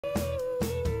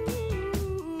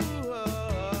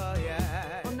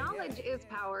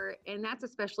are. And that's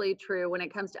especially true when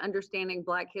it comes to understanding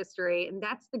Black history. And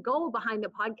that's the goal behind the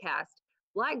podcast,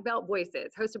 BlackBelt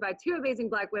Voices, hosted by two amazing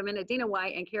Black women, Adena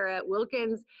White and Kara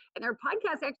Wilkins. And our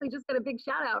podcast actually just got a big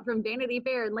shout out from Vanity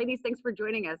Fair. And ladies, thanks for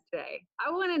joining us today.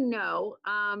 I want to know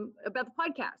about the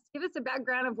podcast. Give us a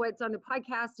background of what's on the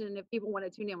podcast and if people want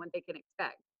to tune in, what they can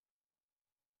expect.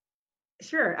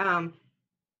 Sure.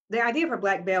 The idea for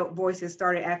BlackBelt Voices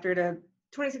started after the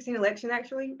 2016 election,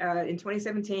 actually. In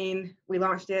 2017, we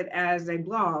launched it as a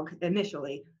blog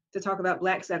initially to talk about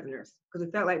Black Southerners, because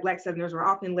we felt like Black Southerners were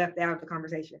often left out of the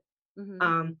conversation.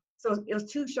 Mm-hmm. So it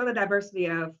was to show the diversity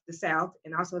of the South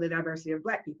and also the diversity of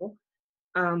Black people.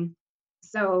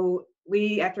 So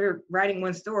we, after writing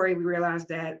one story, we realized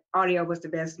that audio was the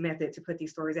best method to put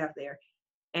these stories out there.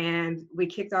 And we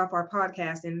kicked off our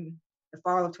podcast in the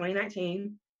fall of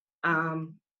 2019.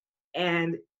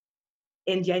 And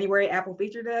in January, Apple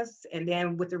featured us. And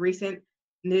then with the recent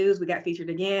news, we got featured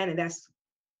again. And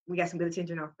we got some good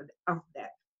attention off of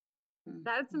that.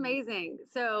 That's amazing.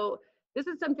 So this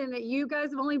is something that you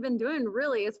guys have only been doing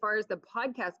really as far as the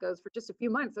podcast goes for just a few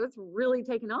months. So it's really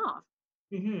taken off.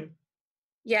 Mm-hmm.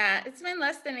 Yeah, it's been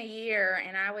less than a year.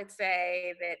 And I would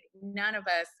say that none of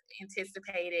us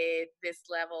anticipated this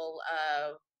level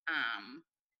of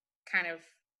kind of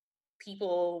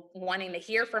people wanting to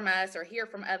hear from us or hear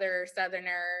from other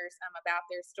Southerners about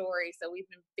their story. So we've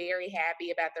been very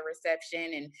happy about the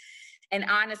reception and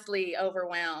honestly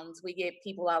overwhelmed. We get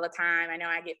people all the time. I know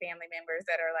I get family members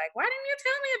that are like, why didn't you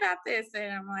tell me about this?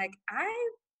 And I'm like,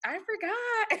 I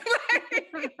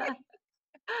forgot.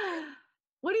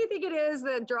 What do you think it is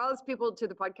that draws people to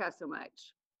the podcast so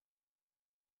much?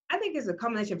 I think it's a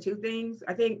combination of two things.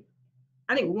 I think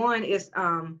one is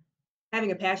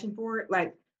having a passion for it.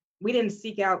 Like, we didn't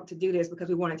seek out to do this because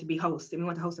we wanted to be hosts and we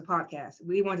wanted to host a podcast.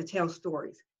 We wanted to tell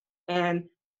stories. And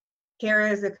Kara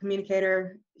is a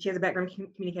communicator. She has a background in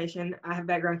communication. I have a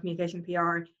background in communication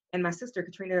PR. And my sister,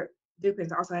 Katrina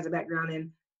Dupins, also has a background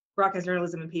in broadcast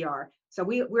journalism and PR. So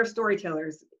we're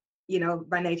storytellers,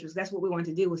 by nature. So that's what we wanted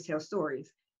to do, was tell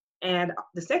stories. And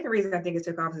the second reason I think it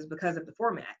took off is because of the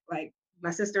format. Like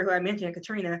my sister, who I mentioned,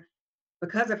 Katrina,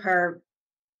 because of her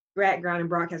background in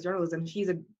broadcast journalism, she's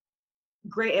a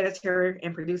great editor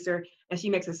and producer, and she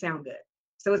makes it sound good.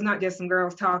 So it's not just some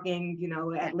girls talking,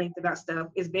 at length about stuff.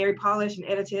 It's very polished and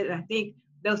edited, and I think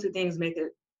those two things make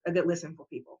it a good listen for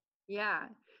people. Yeah.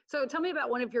 So tell me about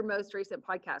one of your most recent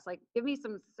podcasts. Like, give me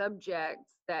some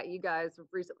subjects that you guys have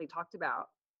recently talked about.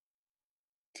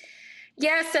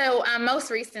 Yeah, so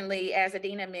most recently, as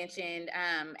Adena mentioned,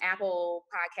 Apple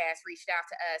Podcasts reached out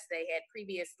to us. They had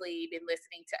previously been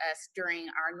listening to us during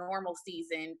our normal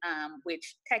season,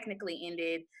 which technically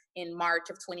ended in March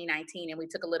of 2019, and we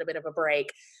took a little bit of a break.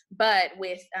 But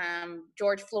with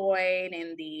George Floyd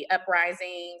and the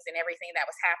uprisings and everything that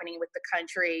was happening with the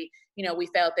country, we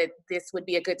felt that this would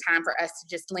be a good time for us to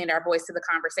just lend our voice to the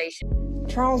conversation.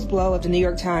 Charles Blow of the New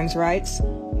York Times writes,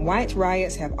 "White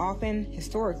riots have often,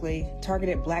 historically,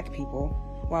 targeted Black people,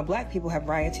 while Black people have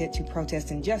rioted to protest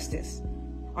injustice.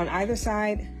 On either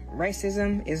side,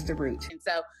 racism is the root." And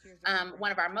so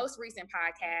one of our most recent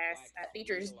podcasts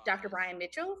features Dr. Brian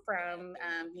Mitchell from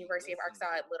University of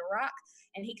Arkansas at Little Rock,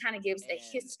 and he kind of gives a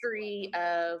history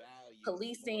of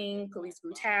policing, police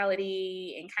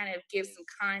brutality, and kind of gives some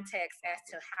context as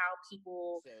to how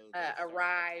people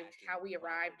how we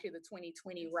arrived to the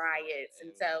 2020 riots.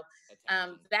 And so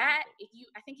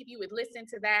if you would listen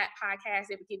to that podcast,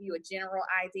 it would give you a general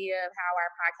idea of how our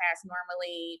podcast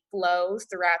normally flows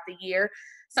throughout the year.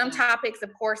 Some topics,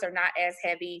 of course, are not as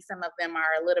heavy. Some of them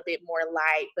are a little bit more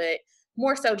light, but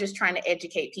more so just trying to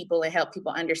educate people and help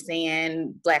people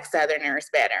understand Black Southerners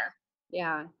better.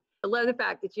 Yeah. I love the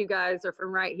fact that you guys are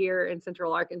from right here in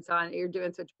Central Arkansas and you're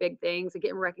doing such big things and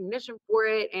getting recognition for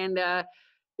it. And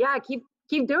keep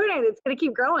doing it. It's going to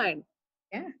keep growing.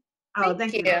 Yeah. Oh,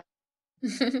 thank you.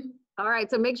 All right.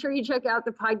 So make sure you check out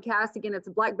the podcast. Again, it's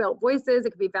BlackBelt Voices.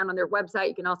 It can be found on their website.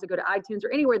 You can also go to iTunes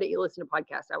or anywhere that you listen to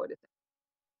podcasts, I would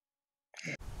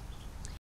assume.